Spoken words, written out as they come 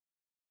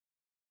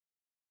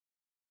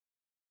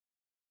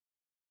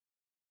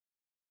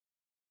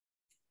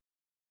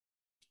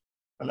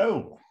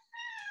Hello.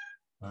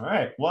 All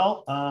right.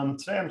 Well,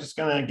 today I'm just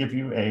going to give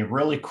you a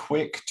really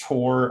quick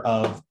tour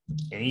of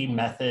a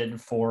method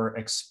for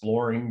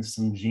exploring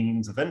some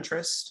genes of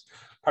interest,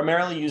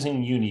 primarily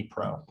using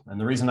UniPro. And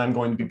the reason I'm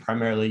going to be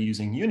primarily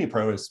using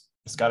UniPro is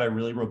it's got a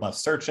really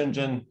robust search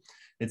engine.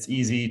 It's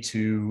easy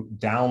to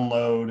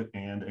download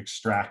and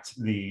extract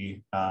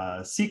the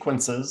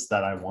sequences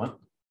that I want.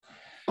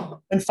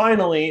 And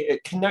finally,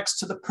 it connects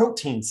to the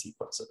protein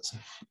sequences.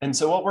 And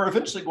so what we're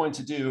eventually going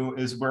to do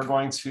is we're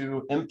going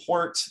to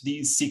import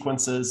these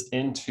sequences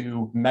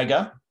into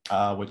Mega,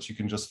 which you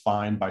can just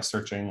find by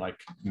searching like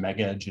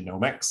Mega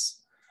Genomics.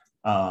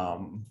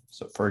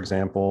 So for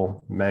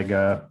example,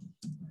 Mega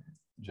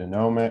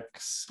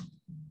Genomics,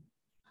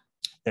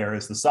 there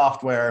is the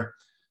software.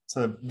 It's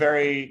a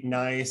very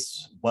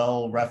nice,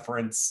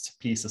 well-referenced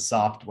piece of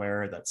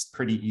software that's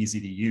pretty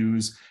easy to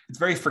use. It's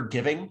very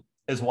forgiving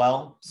as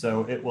well.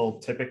 So it will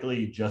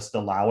typically just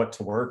allow it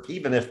to work,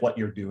 even if what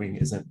you're doing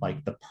isn't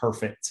like the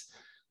perfect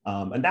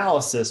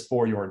analysis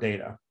for your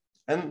data.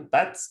 And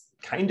that's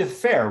kind of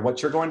fair.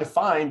 What you're going to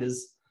find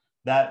is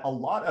that a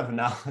lot of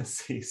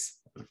analyses,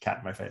 cat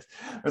in my face,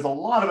 there's a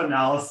lot of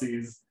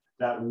analyses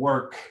that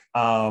work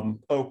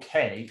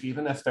okay,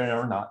 even if they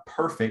are not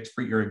perfect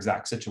for your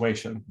exact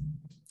situation.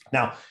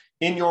 Now,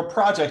 in your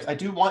project, I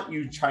do want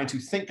you trying to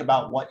think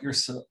about what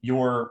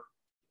your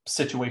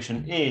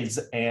situation is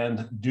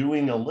and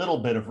doing a little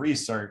bit of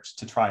research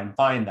to try and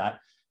find that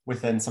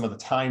within some of the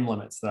time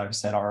limits that I've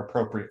said are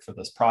appropriate for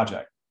this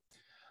project.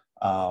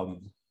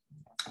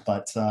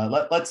 Let's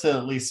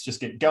at least just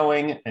get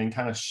going and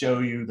kind of show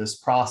you this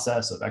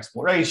process of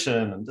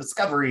exploration and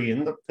discovery.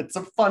 And it's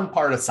a fun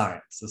part of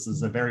science. This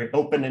is a very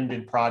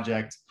open-ended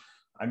project.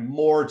 I'm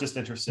more just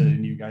interested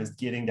in you guys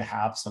getting to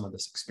have some of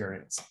this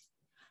experience.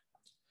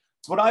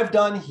 So what I've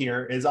done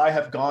here is I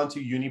have gone to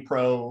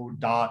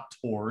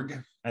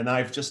unipro.org and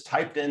I've just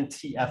typed in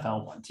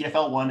TFL1.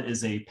 TFL1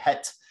 is a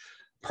pet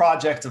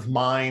project of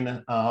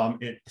mine.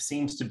 It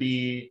seems to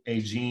be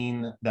a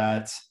gene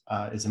that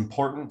is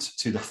important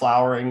to the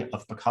flowering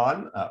of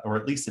pecan, or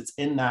at least it's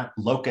in that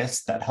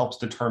locus that helps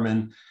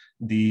determine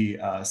the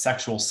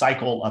sexual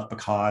cycle of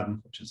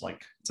pecan, which is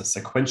like, it's a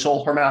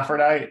sequential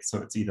hermaphrodite.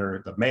 So it's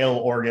either the male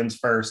organs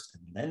first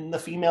and then the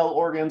female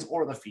organs,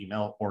 or the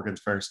female organs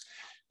first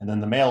and then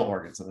the male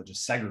organs, and it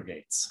just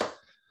segregates.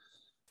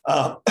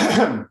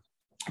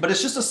 But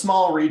it's just a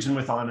small region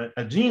within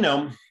a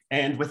genome,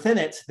 and within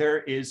it,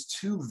 there is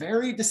two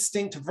very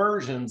distinct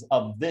versions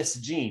of this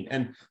gene.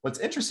 And what's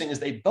interesting is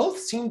they both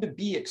seem to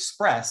be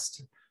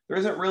expressed. There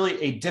isn't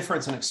really a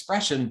difference in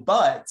expression,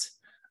 but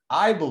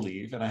I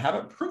believe, and I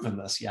haven't proven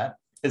this yet,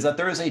 is that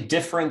there is a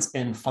difference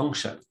in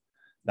function,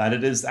 that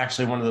it is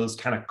actually one of those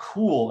kind of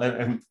cool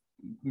and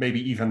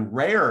maybe even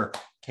rare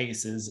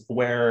cases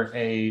where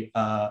a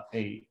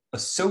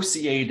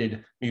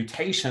associated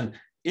mutation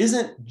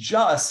isn't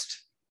just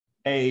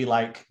a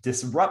like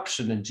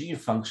disruption in gene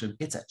function,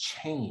 it's a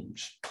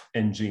change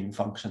in gene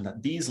function,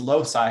 that these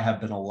loci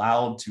have been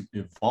allowed to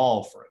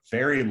evolve for a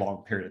very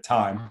long period of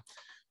time.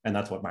 And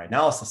that's what my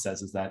analysis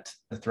says, is that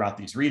throughout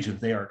these regions,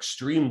 they are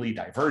extremely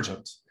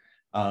divergent.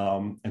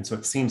 And so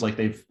it seems like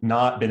they've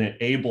not been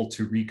able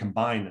to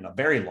recombine in a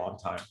very long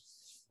time,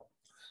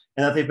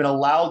 and that they've been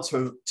allowed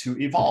to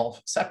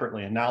evolve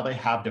separately. And now they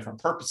have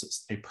different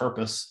purposes. A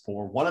purpose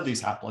for one of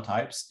these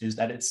haplotypes is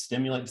that it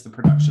stimulates the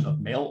production of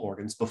male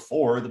organs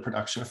before the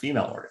production of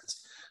female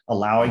organs,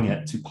 allowing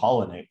it to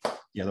pollinate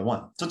the other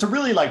one. So it's a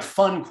really like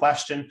fun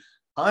question.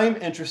 I'm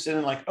interested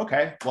in like,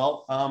 okay,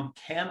 well,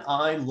 can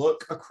I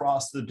look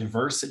across the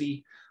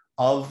diversity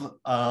of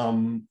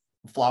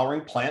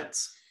flowering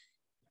plants?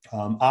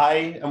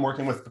 I am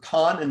working with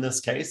pecan in this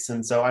case,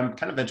 and so I'm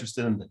kind of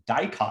interested in the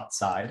dicot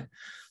side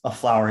of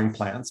flowering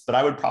plants, but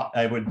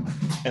I would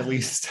at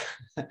least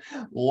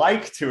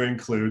like to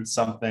include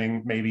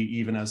something maybe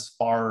even as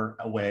far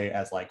away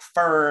as like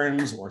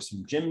ferns or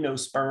some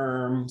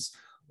gymnosperms,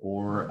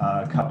 or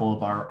a couple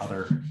of our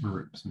other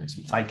groups, maybe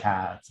some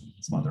cycads and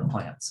some other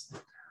plants.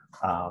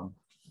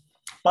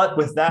 But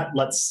with that,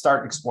 let's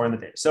start exploring the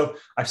data. So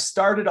I've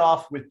started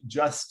off with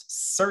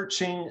just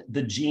searching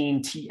the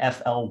gene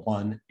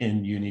TFL1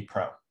 in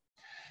UniPro.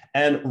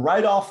 And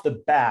right off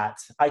the bat,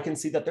 I can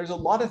see that there's a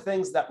lot of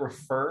things that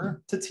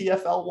refer to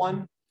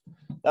TFL1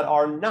 that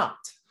are not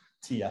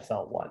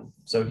TFL1.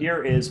 So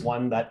here is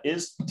one that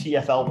is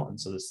TFL1.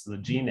 So the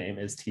gene name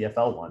is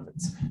TFL1.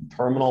 It's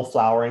terminal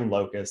flowering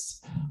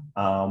locus.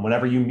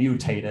 Whenever you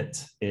mutate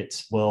it,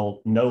 it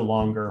will no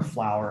longer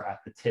flower at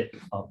the tip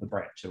of the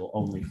branch. It will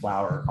only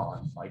flower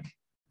on like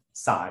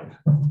side.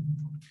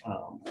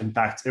 In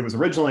fact, it was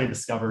originally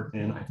discovered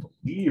in, I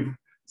believe,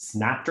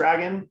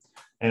 Snapdragon,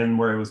 and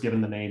where it was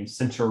given the name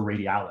Centra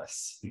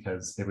radialis,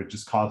 because it would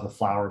just cause the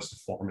flowers to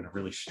form in a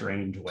really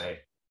strange way.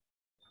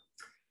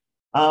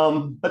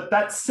 But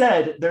that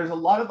said, there's a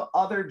lot of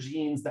other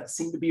genes that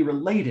seem to be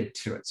related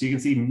to it. So you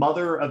can see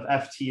mother of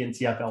FT and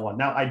TFL1.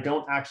 Now, I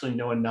don't actually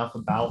know enough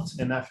about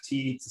an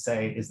FT to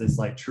say, is this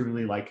like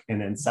truly like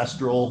an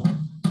ancestral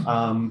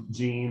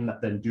gene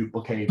that then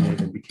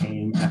duplicated and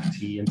became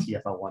FT and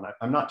TFL1.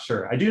 I'm not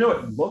sure. I do know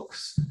it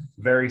looks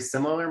very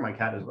similar. My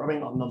cat is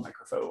rubbing on the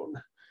microphone.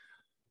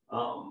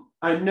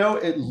 I know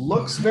it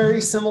looks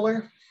very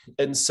similar.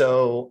 And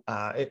so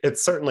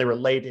it's certainly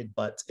related,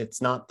 but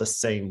it's not the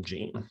same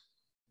gene.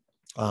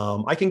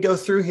 I can go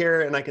through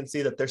here and I can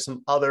see that there's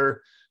some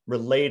other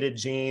related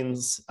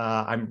genes.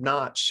 I'm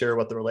not sure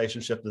what the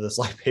relationship to this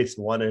lipase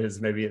 1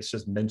 is. Maybe it's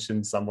just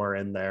mentioned somewhere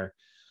in there.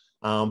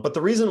 But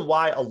the reason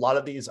why a lot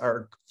of these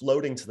are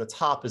floating to the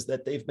top is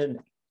that they've been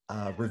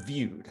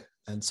reviewed.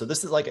 And so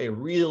this is like a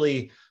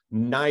really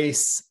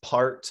nice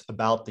part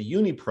about the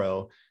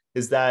UniPro,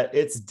 is that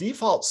its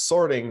default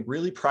sorting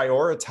really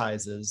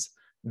prioritizes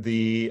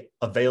the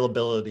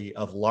availability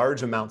of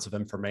large amounts of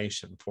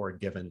information for a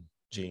given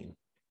gene.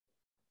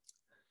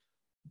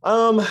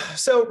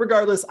 So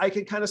regardless, I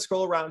can kind of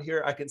scroll around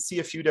here. I can see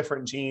a few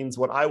different genes.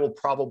 What I will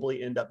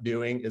probably end up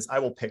doing is I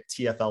will pick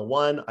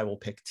TFL1. I will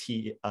pick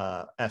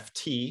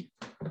FT,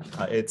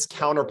 its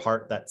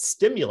counterpart that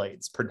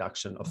stimulates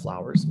production of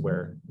flowers,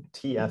 where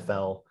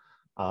TFL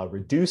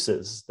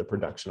reduces the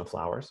production of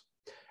flowers,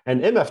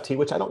 and MFT,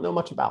 which I don't know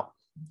much about,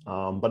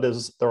 but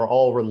they're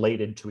all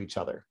related to each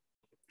other.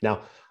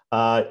 Now,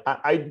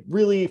 I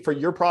really, for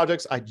your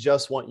projects, I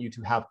just want you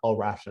to have a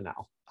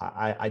rationale.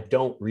 I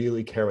don't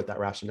really care what that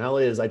rationale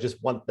is. I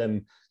just want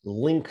them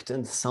linked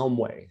in some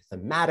way,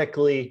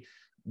 thematically,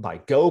 by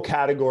Go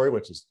category,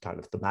 which is kind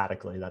of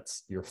thematically,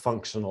 that's your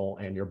functional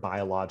and your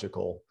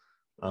biological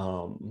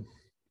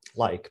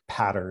like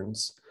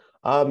patterns.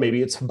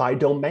 Maybe it's by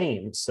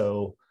domain,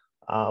 so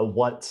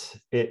what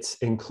it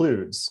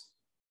includes.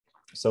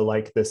 So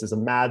like this is a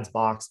MADS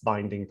box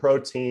binding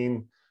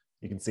protein.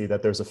 You can see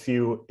that there's a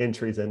few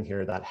entries in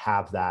here that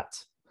have that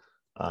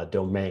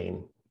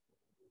domain.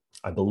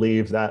 I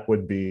believe that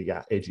would be,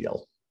 yeah,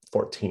 AGL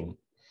 14.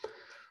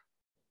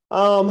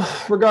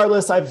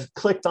 Regardless, I've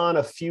clicked on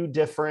a few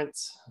different,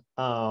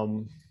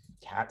 I've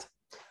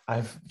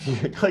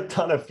clicked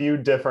on a few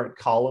different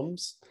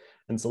columns.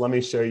 And so let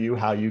me show you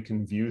how you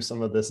can view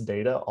some of this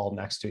data all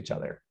next to each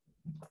other.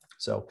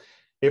 So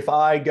if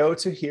I go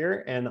to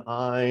here and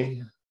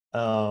I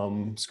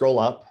scroll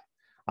up,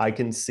 I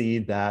can see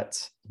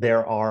that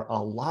there are a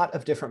lot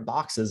of different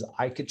boxes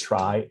I could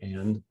try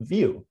and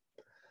view.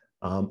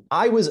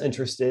 I was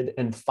interested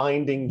in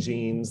finding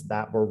genes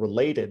that were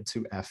related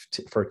to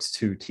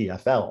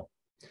TFL.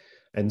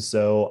 And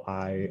so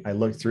I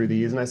looked through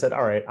these and I said,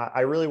 all right,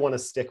 I really want to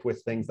stick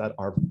with things that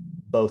are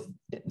both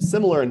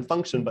similar in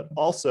function, but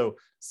also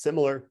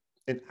similar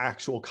in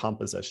actual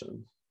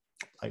composition.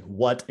 Like,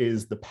 what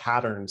is the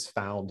patterns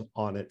found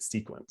on its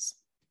sequence?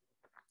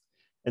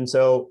 And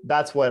so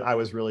that's what I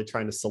was really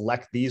trying to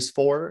select these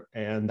for.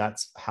 And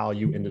that's how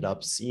you ended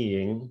up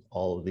seeing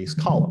all of these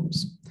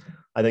columns.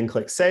 I then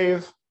click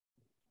save.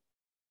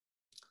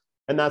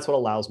 And that's what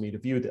allows me to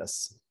view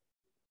this.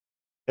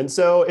 And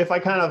so if I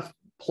kind of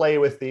play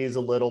with these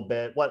a little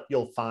bit, what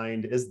you'll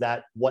find is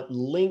that what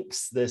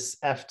links this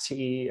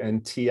FT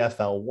and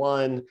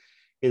TFL1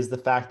 is the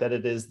fact that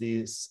it is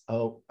these,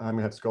 oh, I'm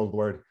gonna have to scroll the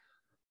word,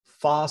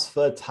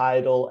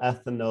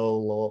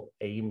 phosphatidylethanol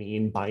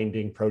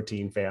amine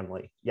protein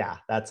family. Yeah,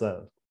 that's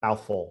a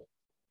mouthful.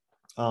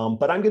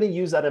 But I'm going to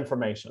use that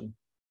information.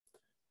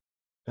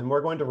 And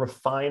we're going to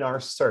refine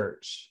our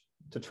search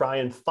to try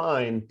and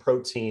find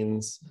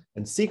proteins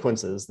and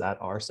sequences that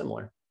are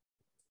similar.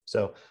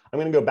 So I'm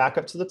going to go back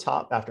up to the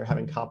top after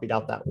having copied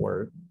out that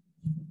word.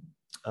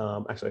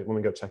 Actually, let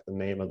me go check the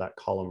name of that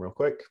column real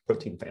quick.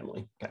 Protein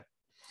family. Okay.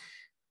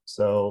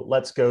 So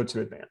let's go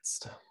to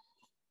advanced.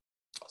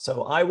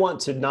 So I want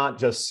to not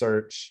just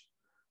search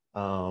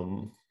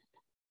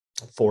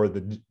for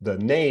the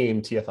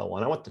name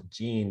TFL1. I want the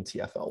gene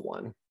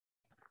TFL1.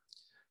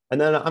 And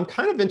then I'm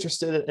kind of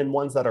interested in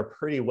ones that are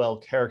pretty well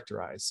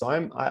characterized.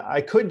 So I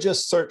could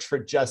just search for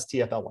just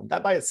TFL1.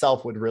 That by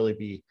itself would really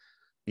be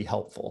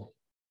helpful.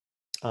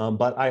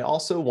 But I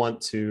also want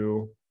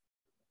to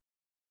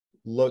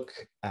look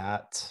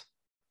at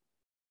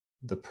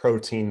the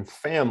protein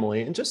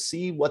family and just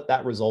see what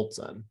that results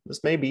in.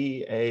 This may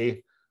be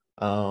a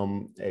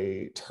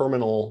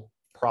terminal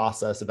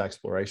process of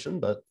exploration,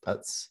 but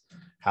that's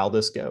how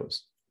this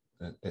goes.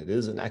 It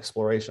is an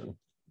exploration.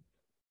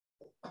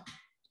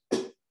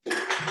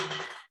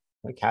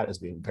 My cat is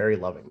being very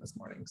loving this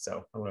morning,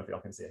 so I don't know if y'all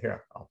can see it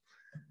here. I'll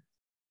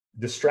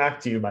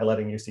distract you by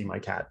letting you see my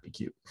cat be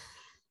cute.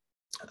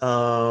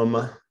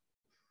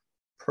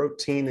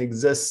 Protein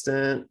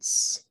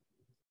existence.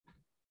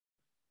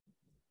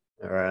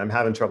 All right, I'm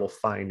having trouble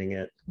finding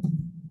it.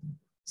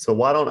 So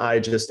why don't I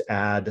just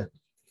add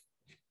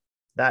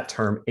that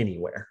term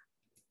anywhere?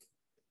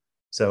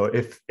 So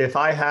if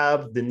I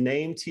have the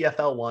name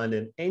TFL1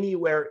 and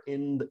anywhere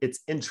in its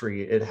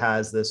entry, it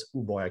has this,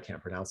 oh boy, I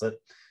can't pronounce it.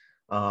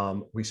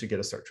 We should get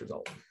a search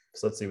result.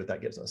 So let's see what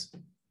that gives us.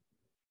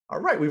 All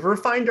right, we've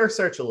refined our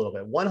search a little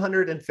bit,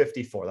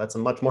 154. That's a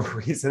much more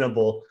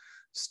reasonable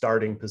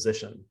starting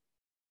position.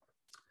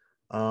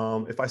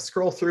 If I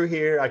scroll through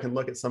here, I can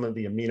look at some of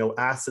the amino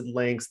acid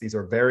links. These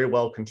are very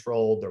well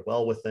controlled. They're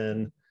well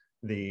within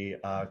the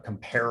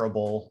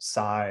comparable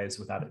size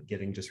without it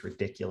getting just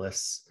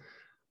ridiculous.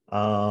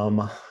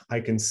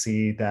 I can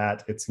see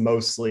that it's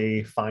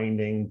mostly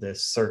finding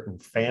this certain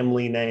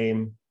family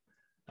name.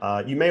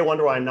 You may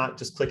wonder why I'm not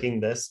just clicking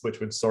this, which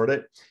would sort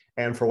it.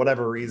 And for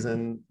whatever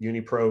reason,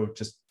 UniPro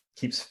just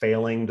keeps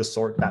failing to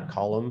sort that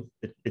column.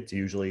 It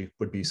usually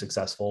would be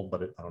successful,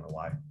 but I don't know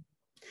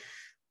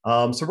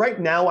why. So right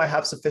now I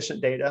have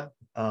sufficient data.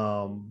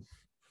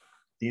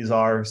 These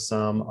are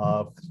some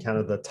of kind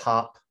of the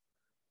top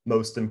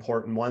most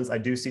important ones. I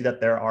do see that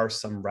there are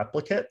some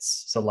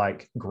replicates. So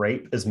like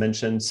grape is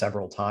mentioned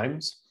several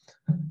times.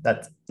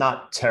 That's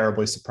not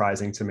terribly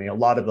surprising to me. A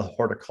lot of the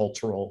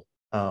horticultural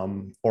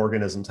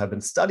organisms have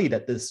been studied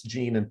at this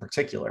gene in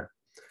particular.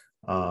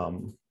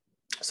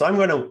 So I'm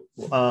going to,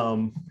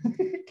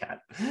 cat,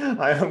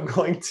 I am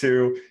going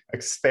to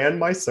expand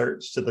my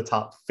search to the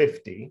top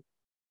 50.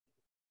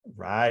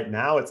 Right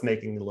now it's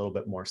making a little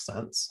bit more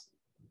sense.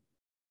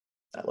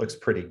 That looks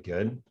pretty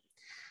good.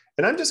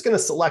 And I'm just going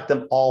to select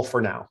them all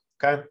for now,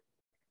 okay?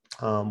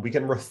 We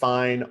can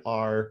refine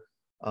our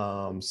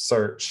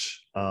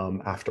search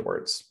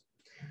afterwards.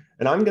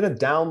 And I'm going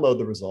to download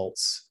the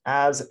results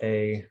as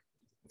a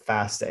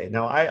FASTA.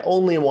 Now, I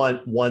only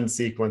want one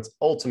sequence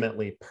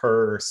ultimately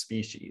per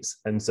species.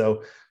 And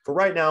so for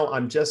right now,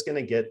 I'm just going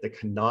to get the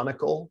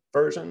canonical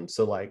version,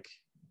 so like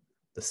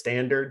the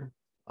standard,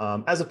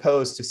 as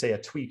opposed to, say, a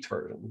tweaked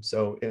version.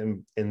 So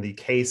in the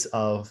case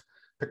of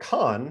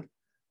pecan,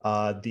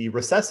 the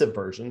recessive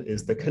version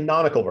is the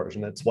canonical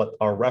version. It's what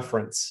our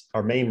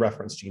main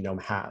reference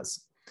genome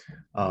has.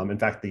 In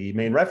fact, the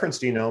main reference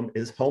genome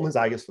is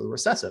homozygous for the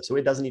recessive, so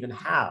it doesn't even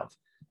have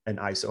an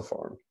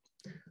isoform.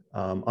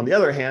 On the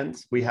other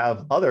hand, we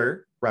have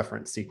other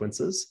reference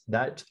sequences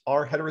that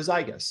are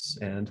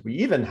heterozygous, and we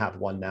even have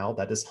one now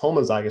that is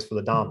homozygous for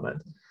the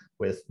dominant,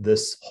 with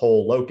this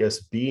whole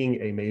locus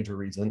being a major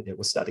reason it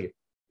was studied,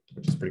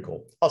 which is pretty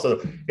cool. Also,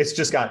 it's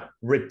just got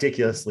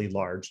ridiculously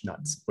large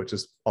nuts, which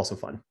is also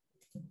fun.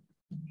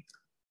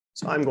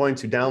 So I'm going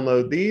to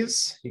download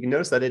these. You can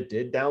notice that it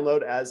did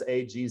download as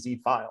a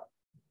GZ file.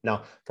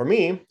 Now, for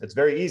me, it's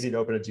very easy to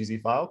open a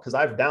GZ file because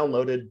I've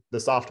downloaded the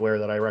software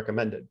that I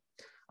recommended.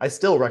 I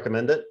still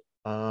recommend it.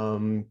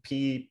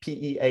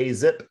 PEA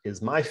zip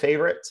is my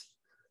favorite.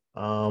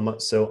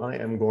 So I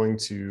am going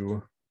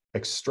to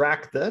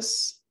extract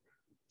this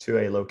to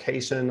a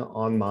location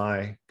on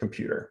my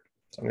computer.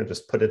 So I'm going to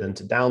just put it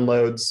into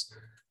downloads.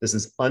 This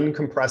is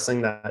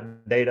uncompressing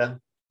that data.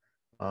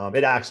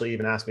 It actually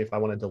even asked me if I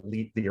want to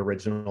delete the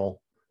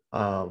original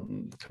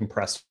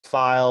compressed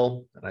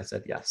file, and I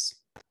said yes.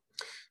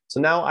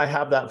 So now I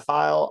have that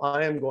file.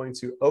 I am going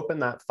to open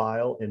that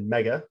file in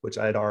Mega, which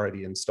I had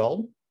already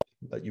installed,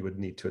 but you would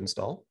need to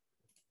install.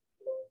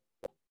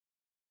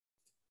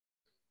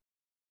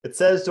 It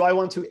says, do I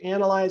want to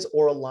analyze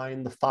or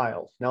align the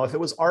file? Now, if it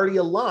was already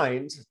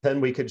aligned,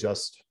 then we could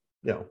just,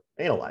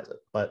 analyze it,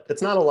 but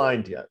it's not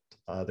aligned yet.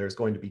 There's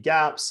going to be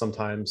gaps.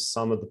 Sometimes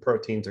some of the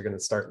proteins are going to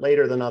start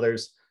later than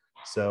others.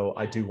 So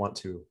I do want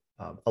to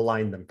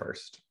align them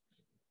first.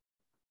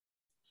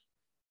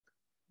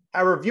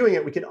 By reviewing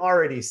it, we can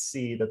already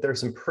see that there's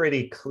some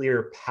pretty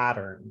clear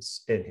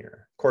patterns in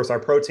here. Of course, our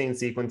protein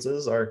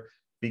sequences are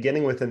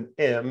beginning with an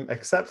M,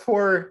 except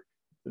for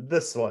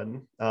this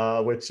one,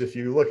 which if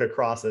you look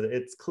across it,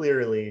 it's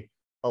clearly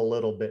a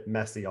little bit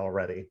messy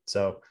already.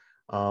 So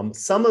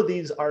some of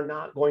these are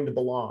not going to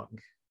belong.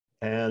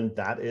 And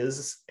that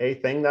is a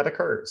thing that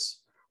occurs.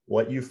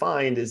 What you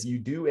find is you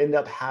do end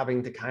up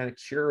having to kind of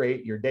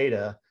curate your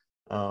data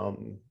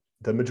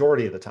the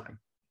majority of the time.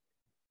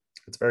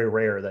 It's very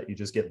rare that you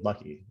just get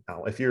lucky.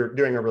 Now, if you're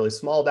doing a really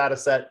small data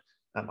set,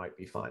 that might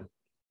be fine.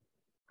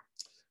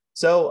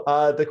 So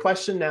the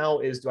question now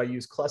is, do I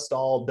use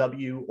Clestal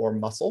W or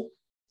muscle?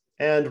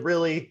 And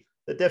really,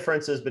 the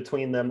differences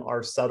between them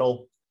are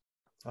subtle.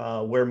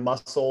 Where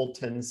muscle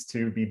tends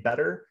to be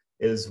better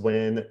is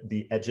when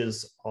the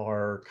edges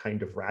are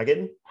kind of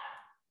ragged.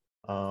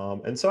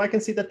 And so I can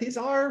see that these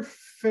are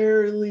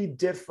fairly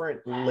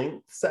different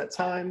lengths at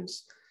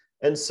times.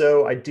 And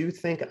so I do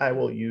think I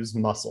will use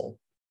muscle.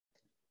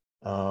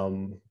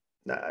 Clestal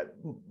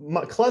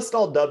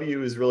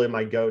W is really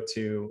my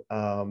go-to,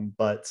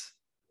 but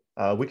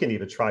we can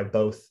even try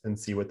both and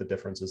see what the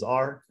differences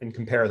are and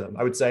compare them.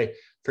 I would say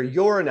for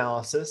your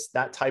analysis,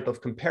 that type of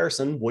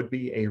comparison would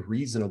be a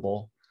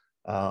reasonable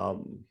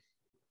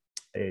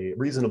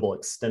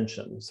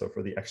extension. So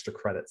for the extra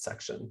credit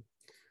section.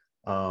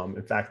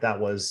 In fact, that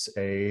was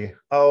I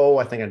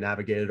think I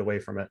navigated away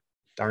from it.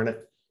 Darn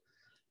it.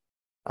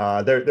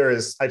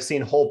 I've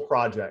seen whole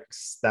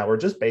projects that were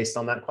just based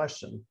on that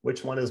question.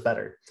 Which one is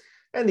better?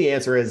 And the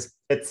answer is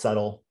it's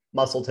subtle.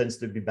 Muscle tends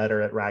to be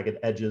better at ragged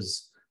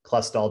edges.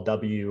 Clestal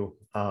W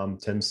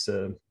tends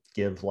to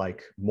give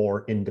like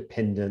more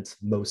independent,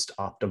 most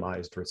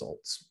optimized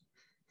results.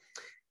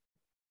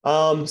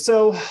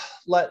 So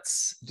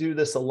let's do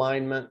this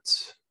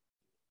alignment.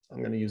 I'm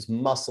going to use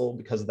muscle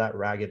because of that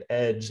ragged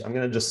edge. I'm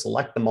going to just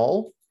select them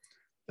all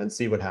and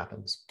see what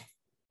happens.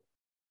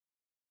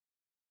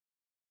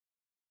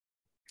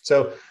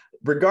 So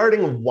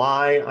regarding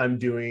why I'm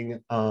doing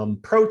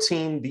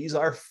protein, these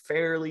are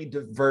fairly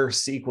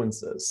diverse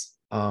sequences.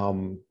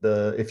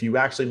 If you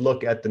actually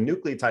look at the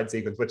nucleotide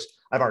sequence, which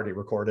I've already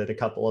recorded a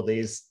couple of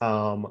these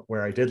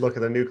where I did look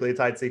at the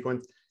nucleotide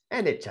sequence,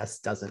 and it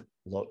just doesn't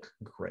look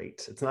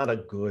great. It's not a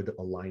good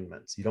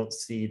alignment. You don't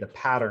see the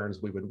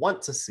patterns we would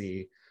want to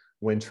see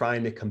when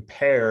trying to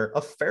compare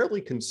a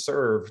fairly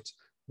conserved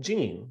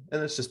gene.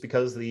 And it's just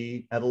because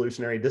the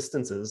evolutionary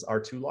distances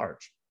are too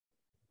large.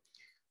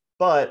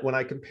 But when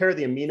I compare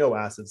the amino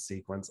acid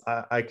sequence,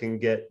 I can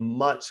get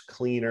much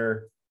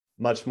cleaner,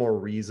 much more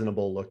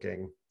reasonable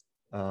looking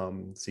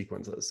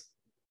sequences.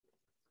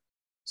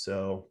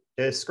 So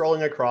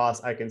scrolling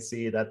across, I can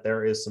see that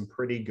there is some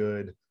pretty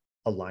good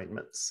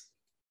alignments.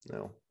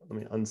 Now, let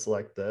me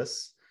unselect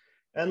this.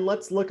 And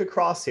let's look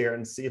across here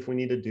and see if we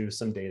need to do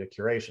some data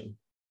curation.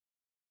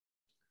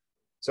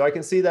 So I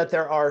can see that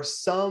there are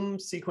some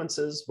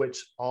sequences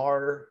which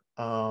are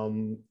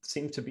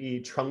seem to be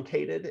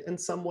truncated in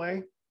some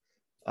way.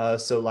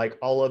 So like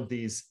all of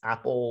these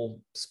apple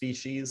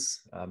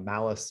species,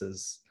 Malus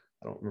is,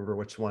 I don't remember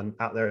which one,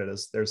 out there it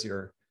is. There's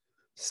your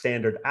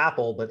standard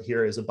apple, but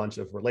here is a bunch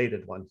of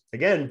related one.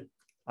 Again,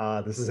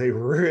 this is a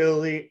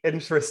really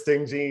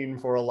interesting gene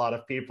for a lot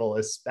of people,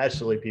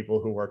 especially people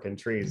who work in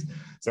trees.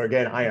 So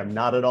again, I am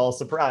not at all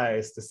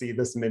surprised to see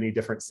this many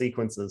different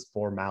sequences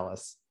for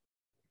Malus.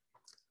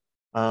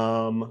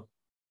 I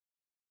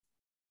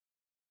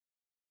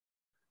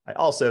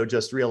also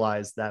just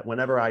realized that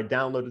whenever I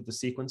downloaded the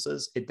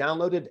sequences, it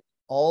downloaded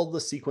all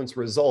the sequence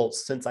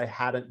results since I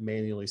hadn't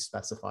manually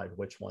specified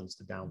which ones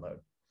to download.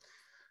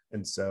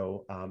 And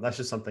so that's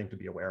just something to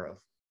be aware of.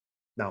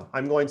 Now,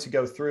 I'm going to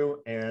go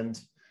through and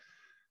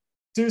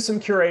do some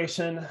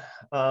curation.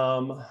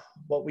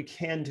 What we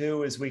can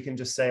do is we can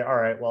just say, all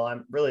right, well,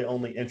 I'm really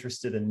only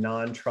interested in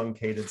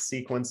non-truncated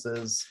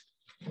sequences.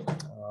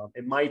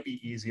 It might be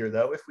easier,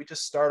 though, if we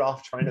just start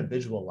off trying to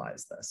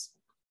visualize this.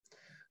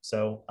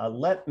 So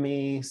let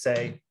me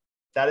say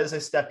that is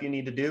a step you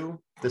need to do.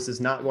 This is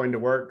not going to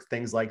work.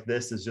 Things like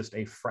this is just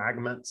a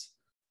fragment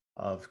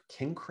of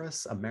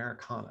Quincus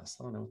americanus.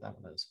 I don't know what that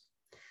one is.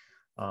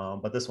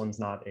 But this one's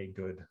not a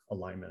good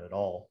alignment at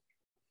all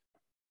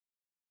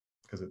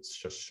because it's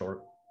just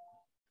short.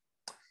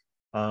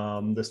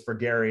 This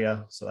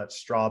Fragaria, so that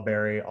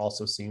strawberry,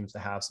 also seems to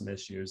have some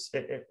issues.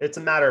 It's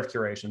a matter of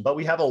curation, but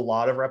we have a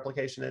lot of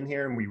replication in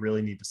here and we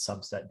really need to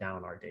subset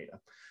down our data.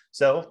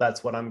 So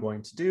that's what I'm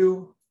going to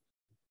do.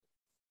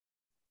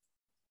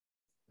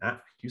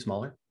 Too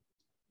smaller.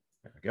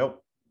 There we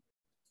go.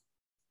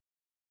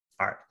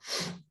 All right.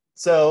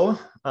 So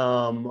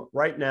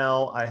right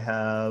now I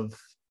have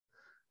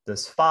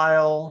this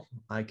file.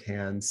 I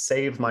can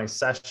save my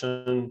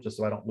session just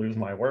so I don't lose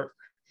my work.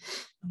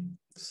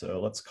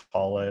 So let's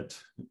call it,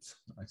 oops,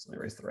 I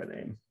accidentally erased the right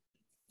name.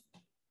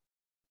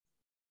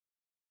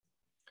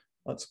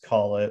 Let's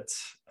call it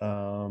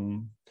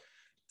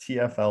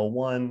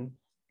TFL1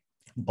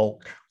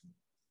 bulk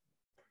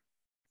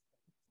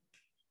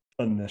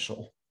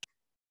initial.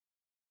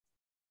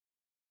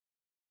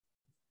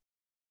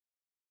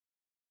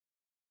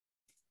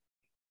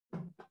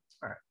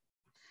 All right.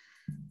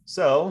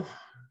 So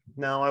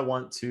now I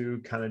want to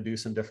kind of do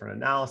some different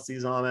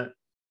analyses on it.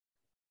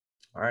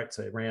 All right,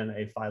 so I ran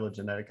a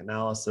phylogenetic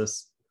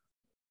analysis.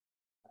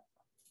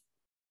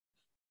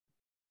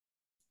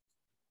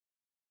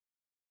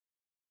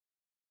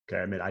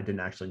 Okay, I mean, I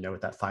didn't actually know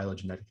what that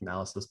phylogenetic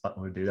analysis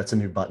button would do. That's a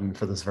new button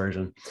for this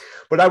version.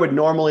 What I would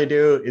normally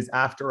do is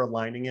after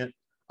aligning it,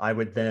 I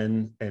would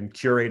then, and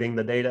curating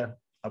the data,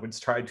 I would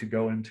try to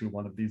go into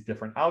one of these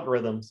different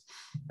algorithms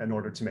in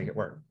order to make it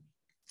work.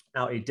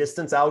 Now, a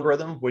distance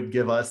algorithm would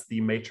give us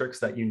the matrix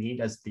that you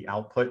need as the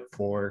output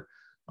for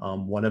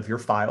one of your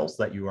files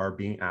that you are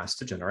being asked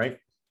to generate.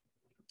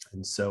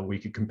 And so we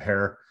could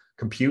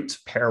compute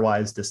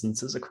pairwise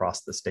distances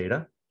across this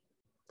data.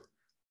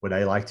 Would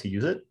I like to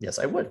use it? Yes,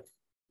 I would.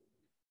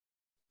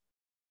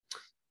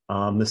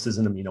 This is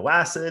an amino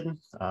acid.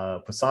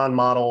 Poisson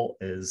model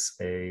is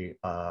a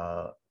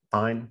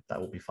fine.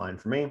 That will be fine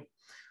for me.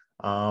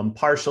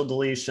 Partial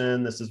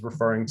deletion. This is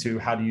referring to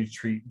how do you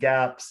treat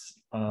gaps?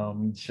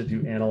 Should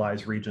you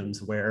analyze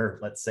regions where,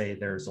 let's say,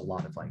 there's a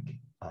lot of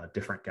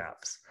different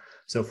gaps?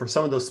 So for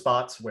some of those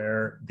spots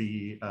where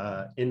the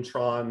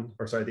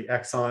the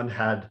exon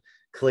had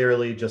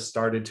clearly just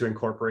started to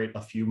incorporate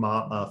a few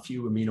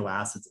amino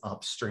acids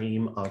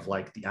upstream of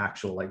the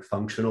actual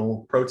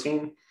functional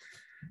protein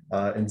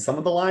in some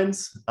of the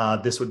lines,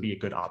 this would be a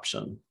good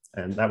option.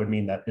 And that would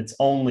mean that it's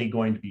only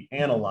going to be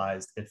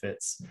analyzed if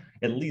it's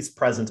at least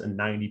present in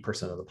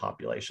 90% of the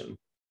population.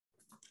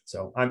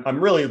 So I'm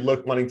really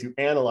wanting to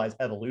analyze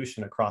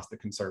evolution across the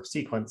conserved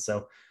sequence.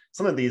 So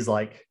some of these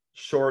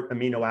short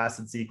amino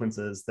acid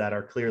sequences that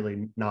are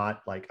clearly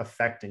not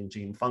affecting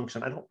gene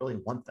function, I don't really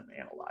want them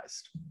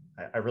analyzed.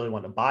 I really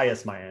want to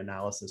bias my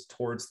analysis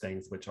towards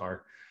things which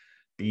are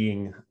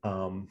being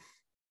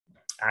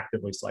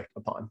actively selected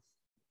upon.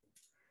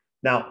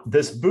 Now,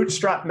 this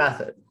bootstrap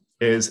method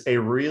is a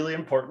really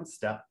important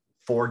step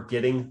for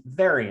getting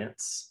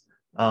variance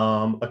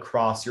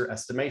across your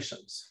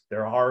estimations.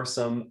 There are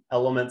some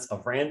elements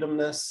of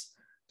randomness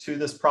to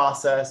this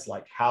process,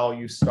 like how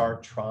you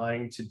start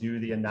trying to do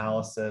the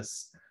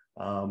analysis.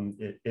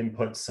 It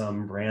inputs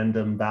some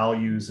random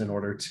values in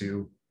order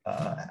to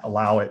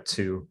allow it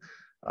to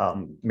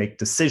make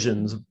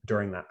decisions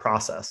during that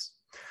process.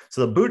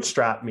 So the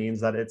bootstrap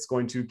means that it's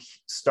going to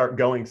start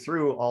going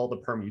through all the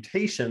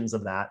permutations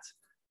of that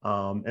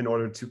in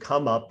order to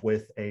come up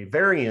with a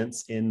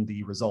variance in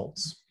the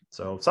results.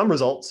 So some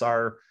results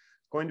are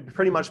going to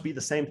pretty much be the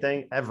same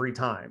thing every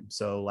time.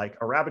 So like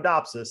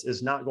Arabidopsis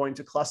is not going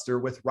to cluster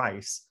with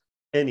rice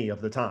any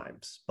of the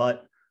times,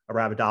 but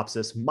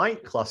Arabidopsis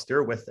might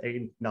cluster with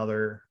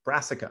another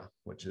Brassica,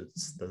 which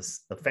is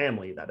the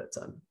family that it's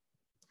in.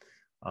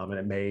 And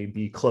it may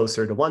be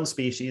closer to one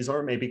species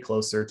or maybe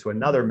closer to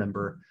another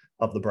member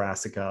of the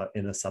Brassica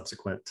in a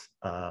subsequent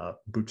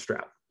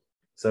bootstrap.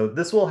 So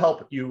this will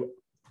help you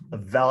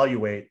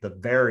evaluate the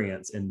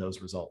variance in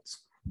those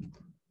results.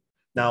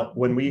 Now,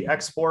 when we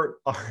export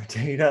our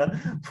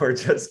data, we're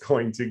just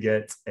going to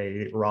get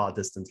a raw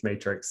distance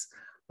matrix,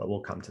 but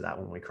we'll come to that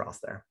when we cross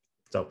there.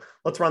 So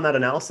let's run that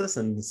analysis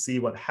and see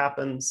what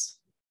happens.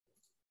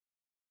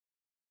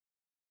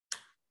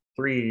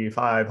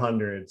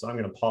 500. So I'm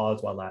going to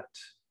pause while that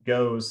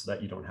goes so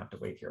that you don't have to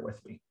wait here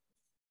with me.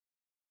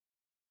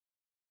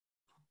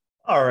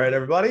 All right,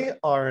 everybody,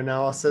 our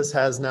analysis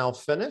has now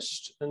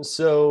finished. And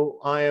so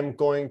I am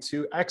going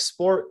to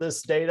export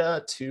this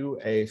data to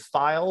a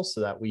file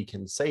so that we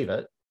can save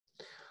it.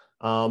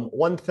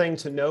 One thing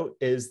to note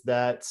is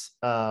that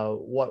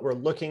what we're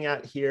looking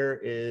at here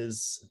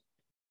is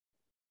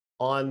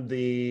on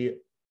the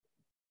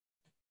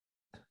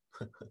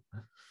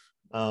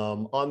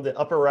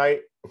upper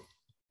right,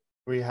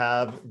 we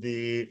have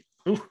the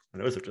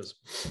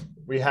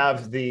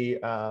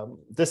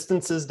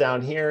distances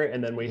down here,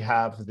 and then we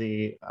have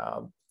the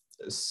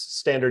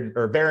standard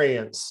or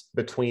variance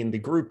between the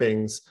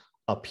groupings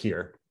up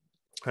here.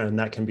 And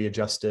that can be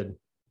adjusted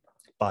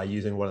by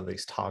using one of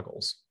these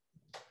toggles.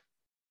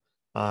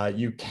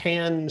 You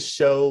can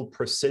show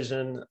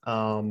precision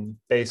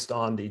based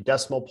on the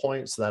decimal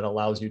points. So that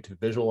allows you to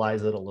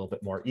visualize it a little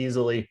bit more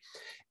easily.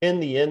 In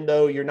the end,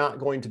 though, you're not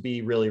going to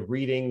be really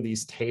reading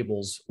these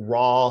tables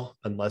raw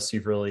unless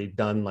you've really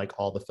done like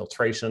all the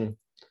filtration.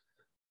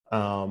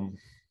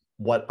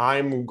 What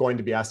I'm going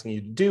to be asking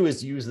you to do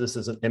is use this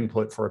as an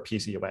input for a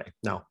PCOA.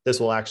 Now, this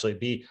will actually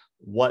be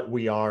what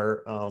we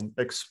are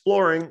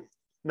exploring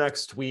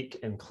next week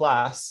in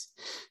class.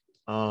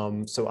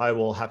 So I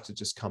will have to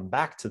just come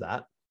back to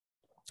that.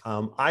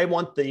 I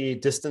want the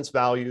distance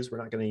values. We're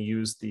not going to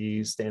use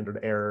the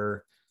standard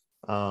error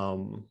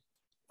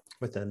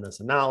within this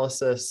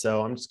analysis.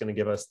 So I'm just going to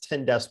give us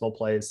 10 decimal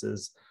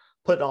places,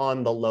 put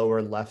on the lower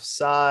left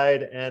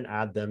side and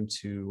add them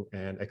to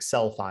an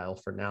Excel file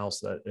for now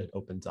so that it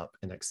opens up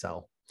in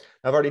Excel.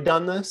 I've already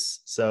done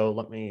this, so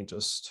let me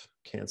just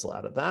cancel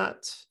out of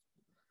that,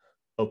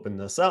 open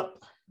this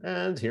up,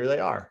 and here they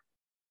are.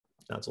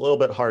 Now it's a little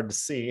bit hard to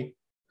see,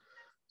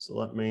 so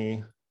let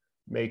me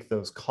make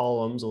those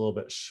columns a little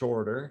bit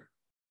shorter.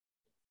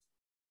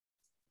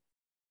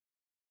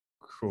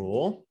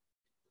 Cool.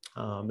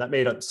 That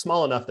made it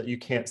small enough that you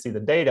can't see the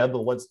data,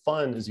 but what's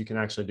fun is you can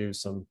actually do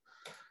some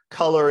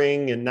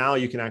coloring, and now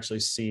you can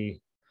actually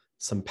see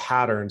some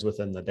patterns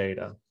within the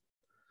data.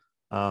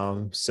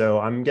 So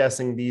I'm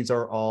guessing these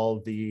are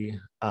all the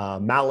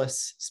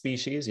Malus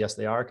species. Yes,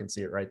 they are. I can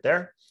see it right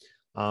there.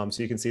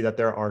 So you can see that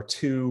there are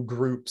 2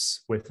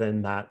 groups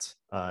within that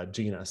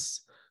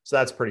genus. So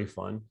that's pretty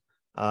fun.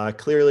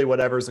 Clearly,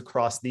 whatever's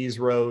across these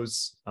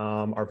rows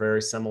are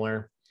very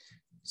similar.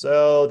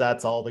 So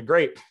that's all the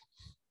grape.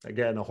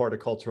 Again, a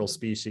horticultural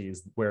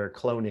species where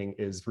cloning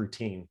is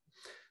routine.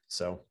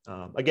 So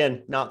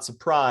again, not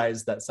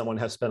surprised that someone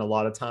has spent a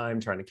lot of time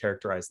trying to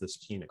characterize this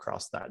gene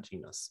across that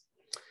genus.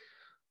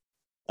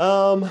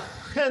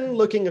 And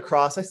looking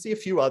across, I see a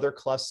few other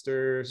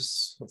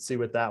clusters. Let's see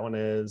what that one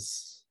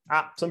is.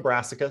 Some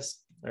Brassicas.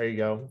 There you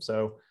go.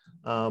 So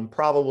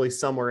probably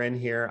somewhere in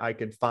here, I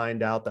could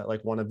find out that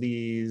like one of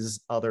these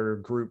other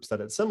groups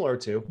that it's similar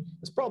to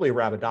is probably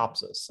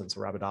Arabidopsis, since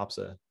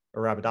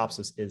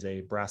Arabidopsis is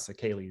a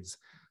Brassicales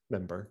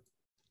member.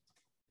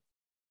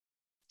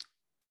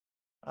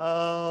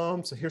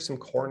 So here's some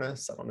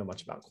Cornus. I don't know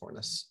much about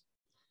Cornus.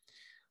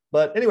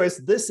 But anyways,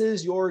 this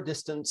is your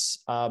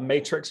distance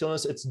matrix. You'll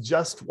notice it's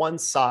just one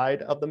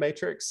side of the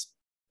matrix.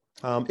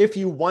 If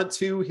you want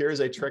to, here's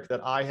a trick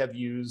that I have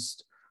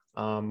used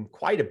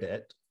quite a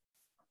bit,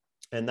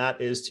 and that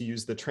is to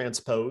use the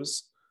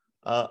transpose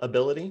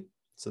ability.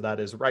 So that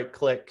is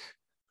right-click,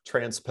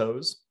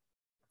 transpose.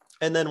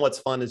 And then what's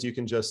fun is you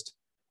can just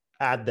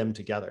add them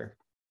together.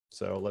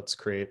 So let's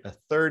create a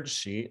third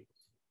sheet.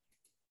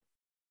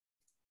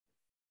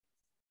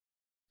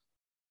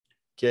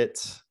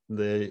 Get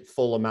the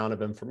full amount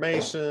of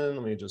information.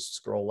 Let me just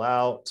scroll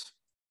out.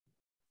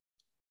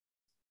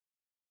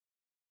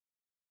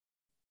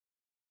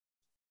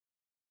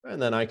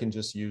 And then I can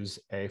just use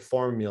a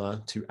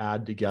formula to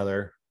add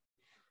together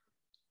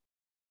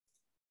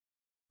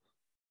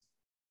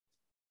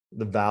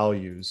the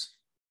values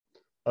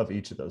of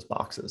each of those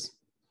boxes.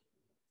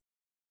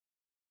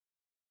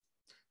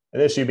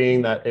 An issue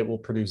being that it will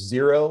produce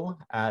 0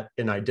 at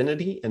an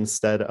identity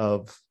instead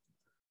of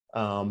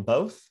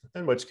both,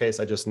 in which case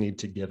I just need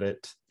to give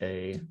it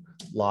a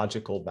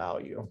logical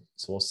value.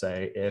 So we'll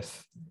say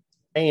if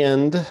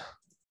and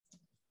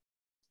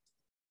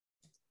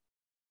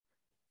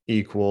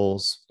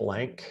equals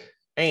blank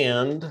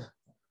and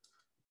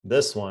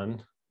this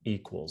one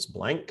equals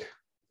blank.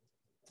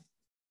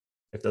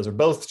 If those are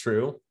both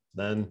true,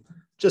 then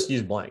just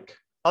use blank.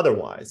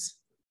 Otherwise,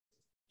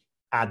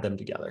 add them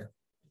together.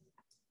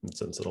 And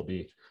since it'll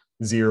be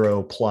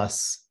 0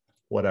 plus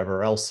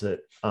whatever else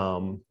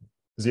it'll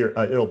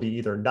be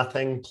either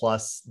nothing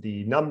plus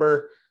the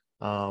number.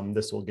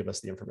 This will give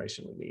us the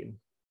information we need.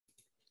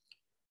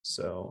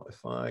 So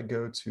if I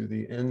go to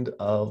the end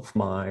of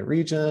my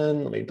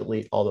region, let me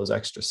delete all those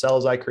extra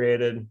cells I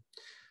created.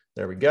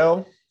 There we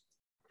go.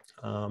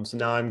 So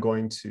now I'm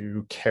going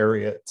to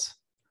carry it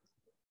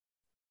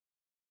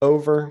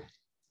over.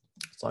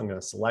 So I'm going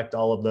to select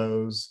all of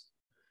those,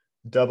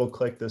 double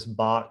click this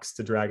box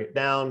to drag it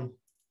down.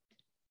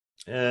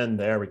 And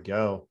there we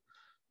go.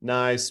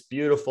 Nice,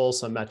 beautiful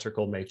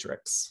symmetrical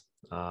matrix.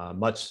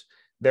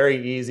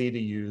 Very easy to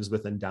use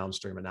within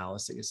downstream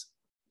analyses.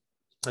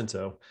 And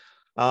so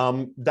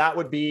that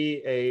would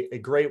be a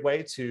great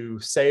way to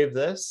save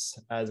this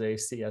as a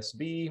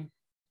CSV,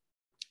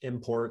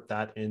 import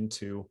that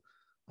into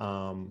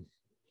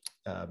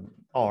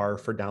R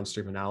for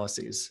downstream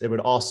analyses. It would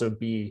also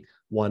be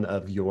one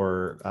of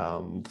your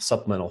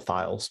supplemental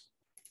files.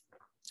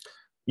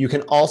 You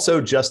can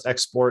also just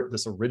export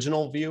this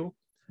original view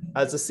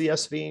as a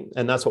CSV,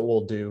 and that's what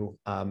we'll do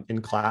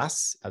in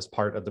class as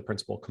part of the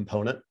principal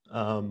component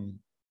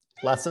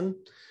lesson.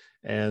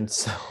 And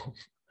so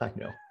I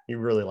know you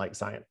really like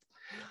science.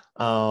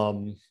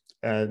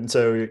 And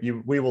so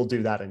we will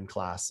do that in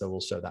class, so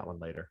we'll show that one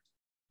later.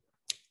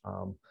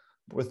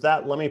 With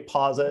that, let me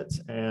pause it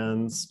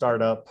and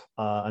start up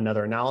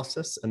another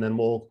analysis, and then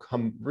we'll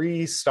come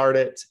restart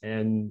it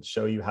and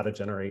show you how to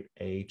generate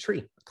a tree,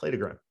 a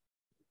cladogram.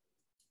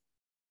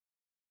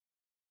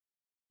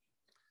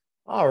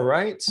 All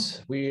right,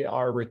 we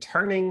are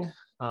returning,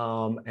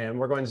 and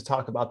we're going to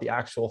talk about the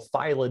actual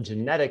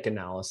phylogenetic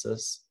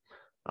analysis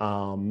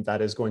that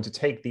is going to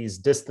take these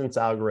distance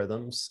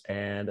algorithms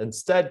and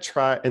instead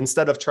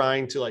of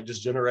trying to like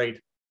just generate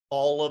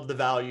all of the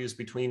values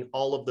between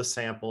all of the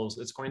samples,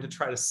 it's going to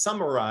try to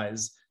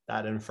summarize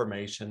that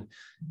information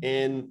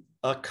in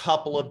a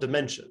couple of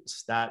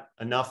dimensions,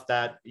 enough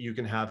that you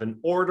can have an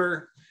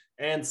order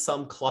and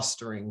some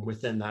clustering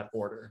within that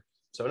order.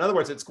 So in other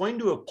words, it's going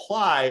to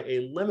apply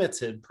a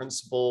limited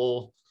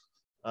principal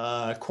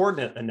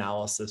coordinate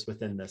analysis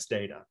within this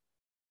data.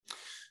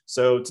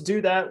 So to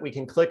do that, we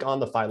can click on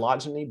the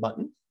phylogeny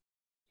button.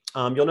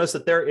 You'll notice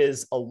that there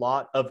is a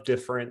lot of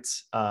different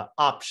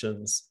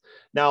options.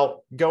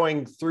 Now,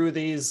 going through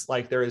these,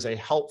 like there is a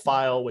help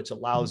file, which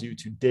allows you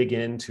to dig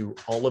into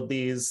all of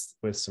these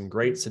with some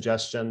great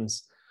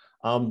suggestions.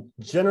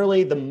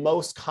 Generally, the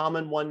most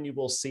common one you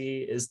will see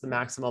is the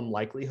maximum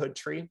likelihood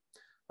tree.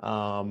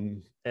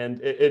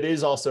 And it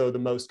is also the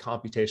most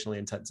computationally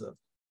intensive.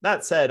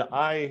 That said,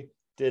 I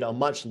did a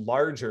much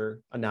larger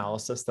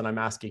analysis than I'm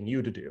asking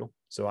you to do.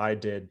 So I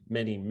did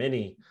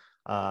many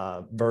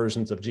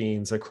versions of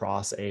genes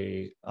across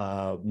a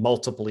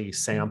multiply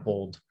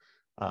sampled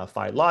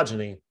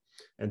phylogeny.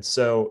 And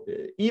so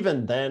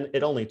even then,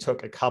 it only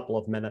took a couple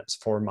of minutes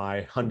for my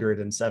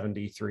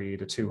 173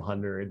 to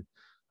 200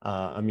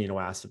 amino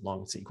acid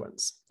long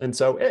sequence. And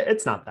so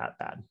it's not that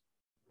bad.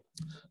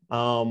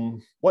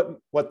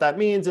 What that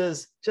means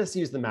is just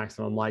use the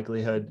maximum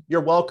likelihood.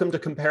 You're welcome to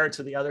compare it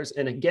to the others.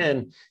 And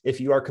again, if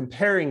you are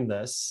comparing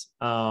this,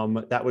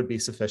 that would be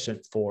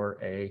sufficient for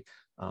a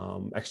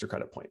extra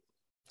credit point.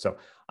 So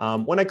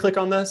when I click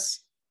on this,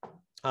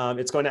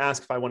 it's going to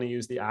ask if I want to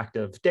use the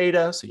active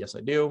data. So yes,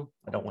 I do.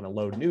 I don't want to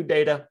load new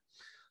data.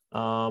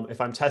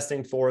 If I'm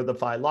testing for the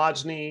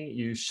phylogeny,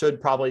 you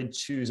should probably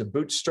choose a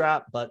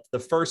bootstrap, but the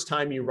first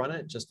time you run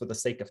it, just for the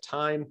sake of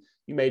time,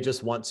 you may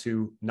just want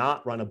to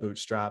not run a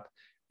bootstrap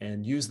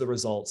and use the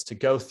results to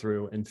go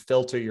through and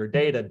filter your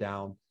data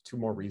down to a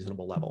more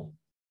reasonable level.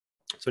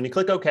 So when you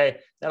click OK,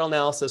 that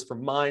analysis for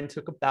mine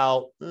took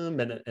about a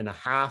minute and a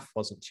half,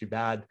 wasn't too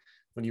bad.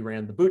 When you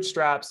ran the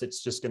bootstraps,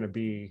 it's just going to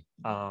be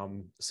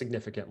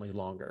significantly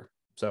longer.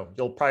 So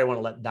you'll probably want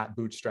to let that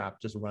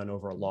bootstrap just run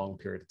over a long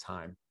period of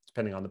time,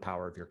 depending on the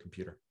power of your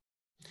computer.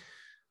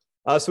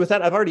 So with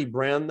that, I've already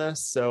ran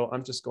this, so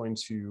I'm just going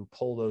to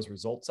pull those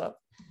results up.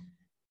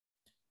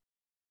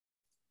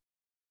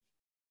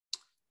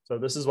 So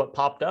this is what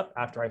popped up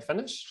after I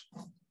finished.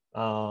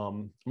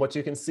 What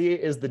you can see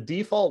is the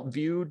default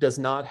view does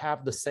not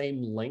have the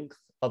same length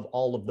of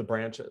all of the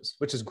branches,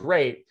 which is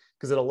great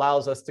because it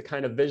allows us to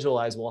kind of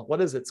visualize, well,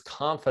 what is its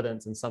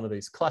confidence in some of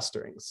these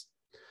clusterings?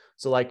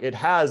 So like it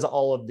has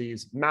all of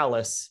these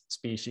Malus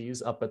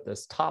species up at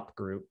this top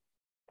group.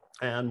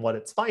 And what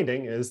it's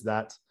finding is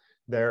that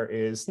there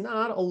is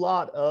not a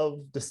lot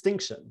of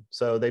distinction.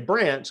 So they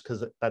branch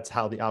because that's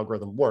how the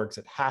algorithm works.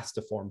 It has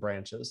to form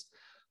branches.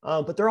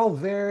 but they're all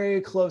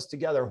very close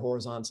together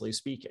horizontally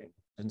speaking.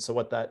 And so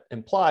what that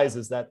implies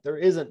is that there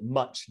isn't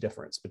much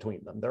difference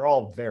between them. They're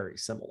all very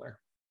similar.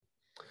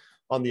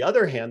 On the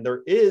other hand,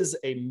 there is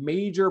a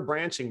major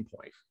branching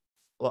point,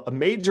 a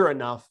major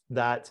enough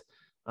that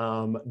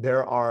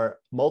there are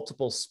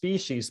multiple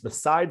species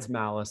besides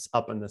Malus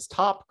up in this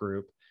top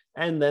group,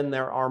 and then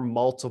there are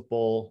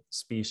multiple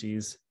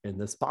species in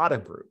this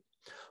bottom group.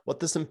 What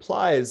this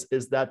implies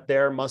is that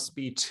there must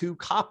be 2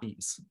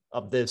 copies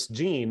of this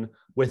gene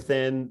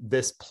within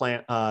this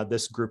plant,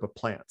 this group of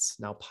plants.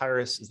 Now,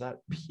 Pyrus, is that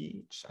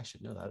peach? I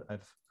should know that.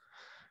 I've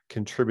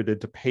contributed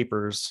to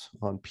papers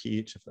on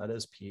peach, if that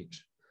is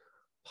peach.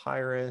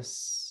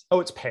 Pyrus, oh,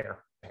 it's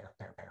pear, pear.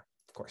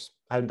 Of course,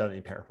 I haven't done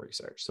any pear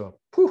research, so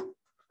whew,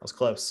 that was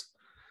close.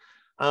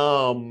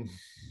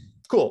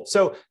 Cool,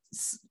 so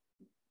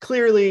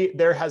clearly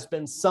there has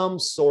been some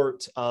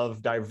sort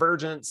of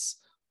divergence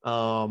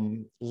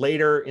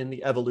later in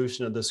the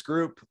evolution of this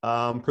group,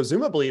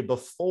 presumably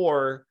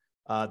before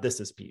this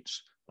is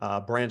peach,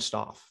 branched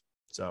off.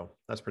 So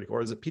that's pretty cool.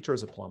 Or is it peach or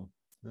is it plum?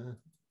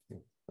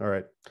 All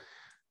right,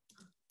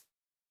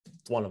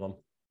 it's one of them.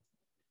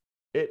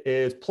 It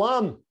is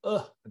plum.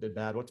 Ugh, I did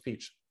bad. What's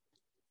peach?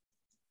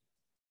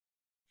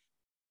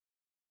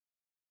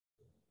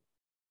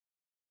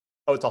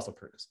 Oh, it's also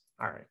prunus.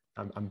 All right,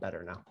 I'm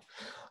better now.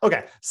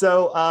 Okay,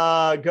 so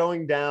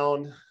going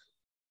down,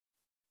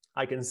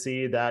 I can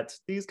see that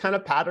these kind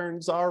of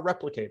patterns are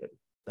replicated,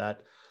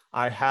 that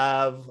I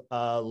have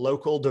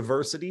local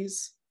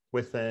diversities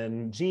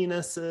within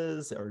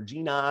genuses or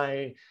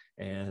genii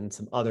and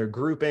some other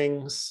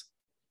groupings,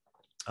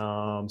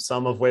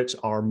 some of which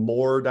are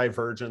more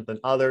divergent than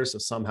others. So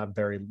some have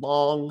very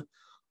long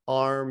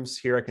arms.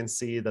 Here I can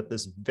see that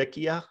this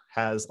Vicia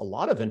has a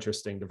lot of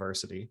interesting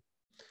diversity.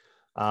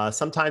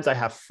 Sometimes I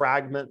have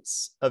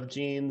fragments of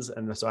genes,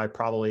 and so I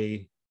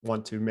probably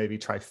want to maybe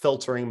try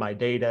filtering my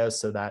data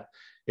so that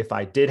if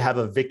I did have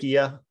a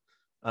Vicia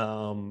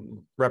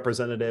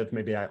representative,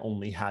 maybe I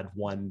only had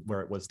one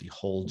where it was the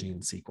whole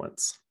gene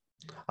sequence.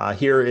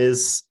 Here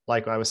is,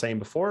 like I was saying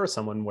before,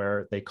 someone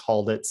where they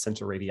called it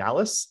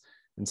centroradialis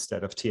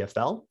instead of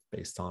TFL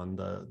based on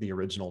the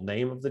original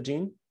name of the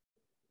gene.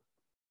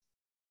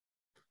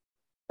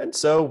 And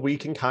so we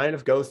can kind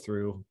of go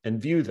through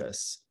and view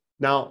this.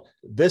 Now,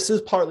 this is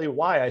partly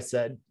why I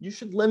said you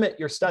should limit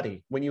your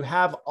study. When you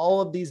have all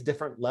of these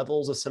different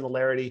levels of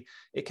similarity,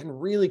 it can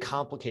really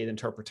complicate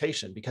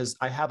interpretation because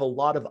I have a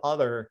lot of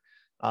other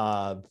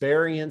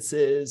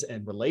variances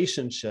and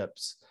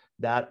relationships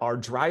that are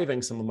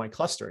driving some of my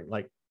clustering.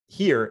 Like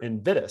here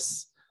in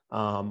Vitis,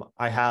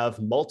 I have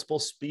multiple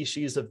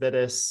species of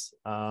Vitis.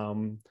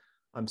 I'm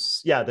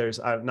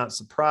not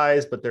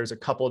surprised, but there's a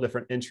couple of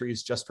different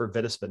entries just for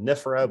Vitis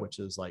vinifera, which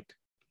is like,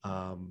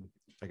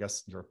 I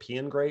guess,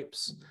 European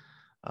grapes,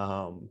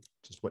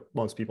 just what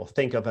most people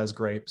think of as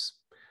grapes.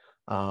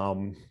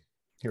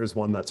 Here's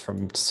one that's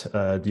from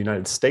the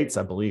United States,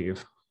 I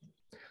believe.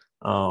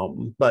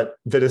 But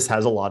Vitis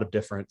has a lot of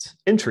different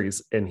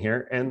entries in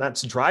here, and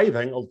that's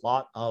driving a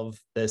lot of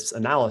this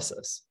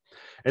analysis.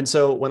 And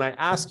so when I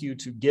ask you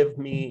to give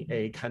me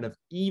a kind of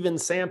even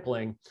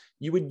sampling,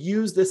 you would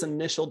use this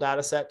initial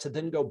data set to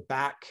then go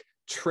back,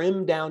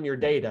 trim down your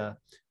data,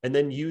 and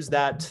then use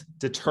that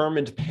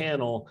determined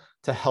panel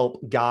to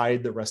help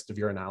guide the rest of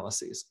your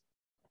analyses.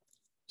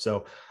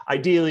 So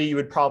ideally, you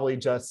would probably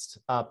just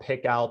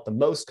pick out the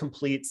most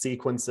complete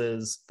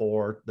sequences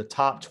for the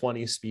top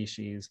 20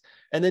 species,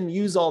 and then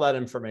use all that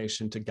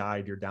information to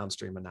guide your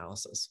downstream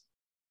analysis.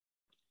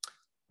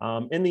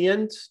 In the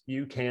end,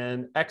 you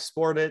can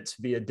export it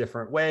via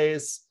different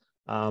ways.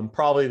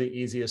 Probably the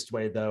easiest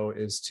way, though,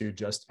 is to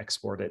just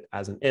export it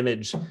as an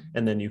image,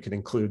 and then you can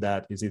include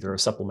that as either a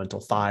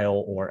supplemental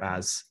file or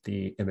as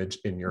the image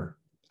in your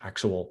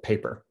actual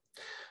paper.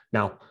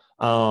 Now,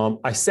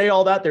 I say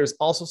all that, there's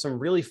also some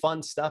really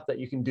fun stuff that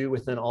you can do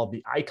within all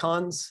the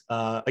icons.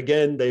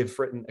 Again, they've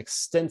written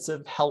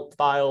extensive help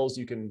files.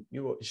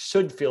 You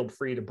should feel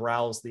free to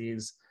browse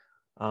these.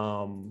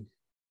 You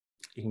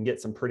can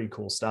get some pretty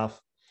cool stuff.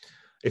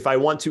 If I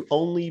want to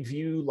only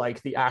view like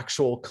the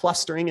actual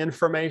clustering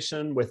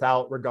information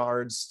without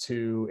regards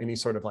to any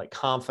sort of like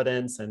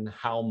confidence and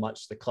how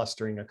much the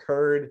clustering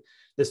occurred,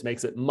 this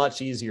makes it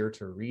much easier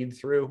to read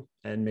through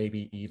and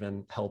maybe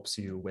even helps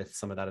you with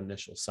some of that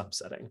initial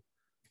subsetting.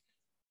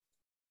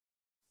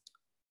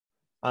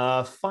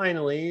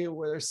 Finally,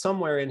 there's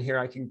somewhere in here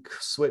I can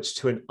switch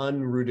to an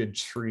unrooted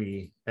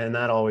tree, and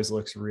that always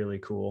looks really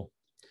cool.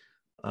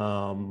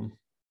 Let's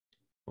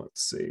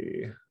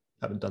see,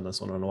 haven't done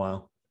this one in a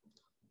while.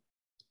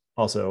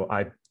 Also,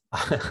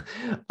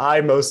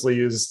 I mostly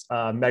use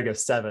Mega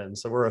 7,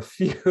 so we're a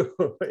few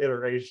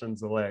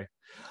iterations away.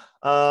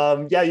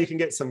 Yeah, you can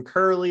get some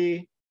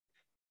curly.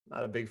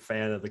 Not a big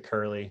fan of the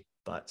curly,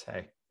 but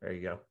hey, there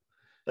you go.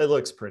 It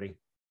looks pretty.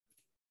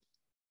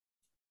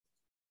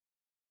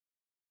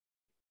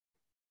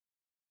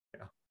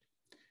 Yeah.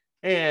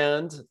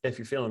 And if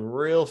you're feeling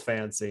real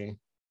fancy,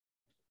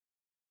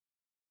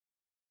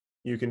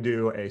 you can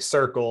do a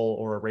circle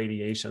or a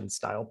radiation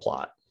style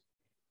plot.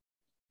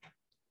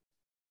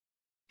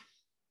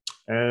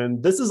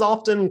 And this is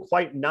often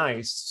quite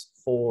nice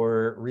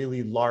for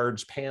really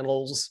large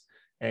panels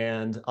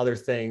and other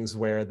things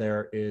where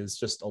there is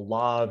just a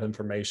lot of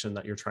information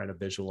that you're trying to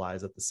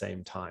visualize at the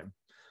same time.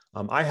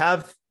 I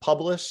have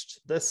published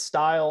this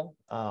style,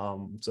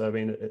 so I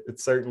mean,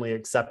 it's certainly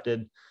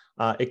accepted.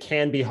 It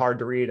can be hard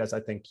to read, as I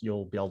think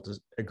you'll be able to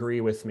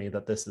agree with me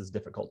that this is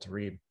difficult to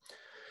read.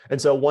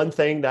 And so one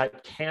thing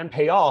that can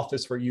pay off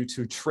is for you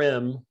to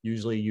trim,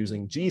 usually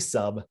using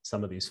GSub,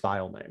 some of these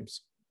file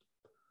names.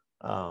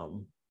 But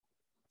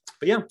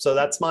yeah, so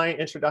that's my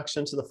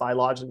introduction to the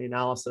phylogeny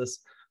analysis.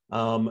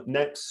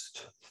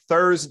 Next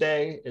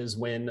Thursday is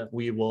when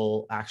we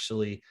will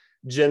actually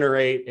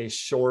generate a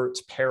short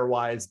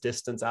pairwise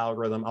distance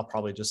algorithm. I'll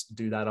probably just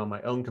do that on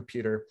my own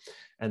computer.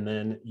 And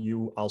then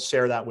I'll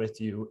share that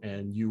with you,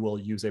 and you will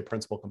use a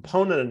principal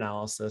component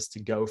analysis to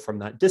go from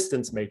that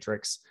distance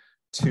matrix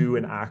to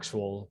an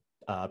actual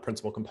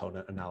principal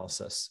component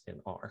analysis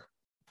in R.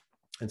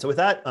 And so with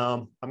that,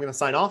 I'm going to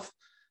sign off.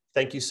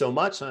 Thank you so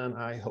much, and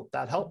I hope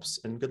that helps,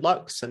 and good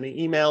luck. Send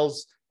me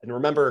emails, and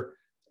remember,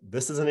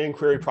 this is an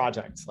inquiry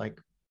project. Like,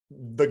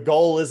 the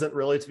goal isn't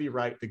really to be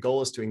right. The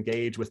goal is to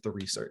engage with the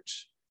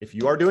research. If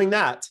you are doing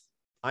that,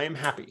 I am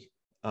happy.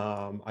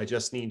 I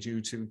just need you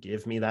to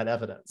give me that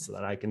evidence so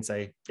that I can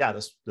say, yeah,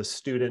 the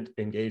student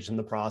engaged in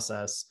the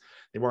process.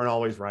 They weren't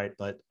always right,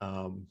 but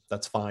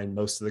that's fine.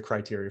 Most of the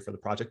criteria for the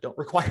project don't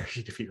require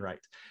you to be right.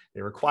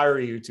 They require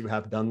you to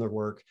have done the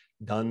work,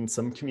 done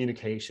some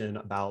communication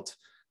about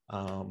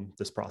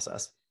this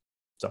process.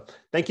 So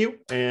thank you,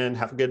 and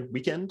have a good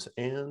weekend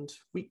and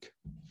week.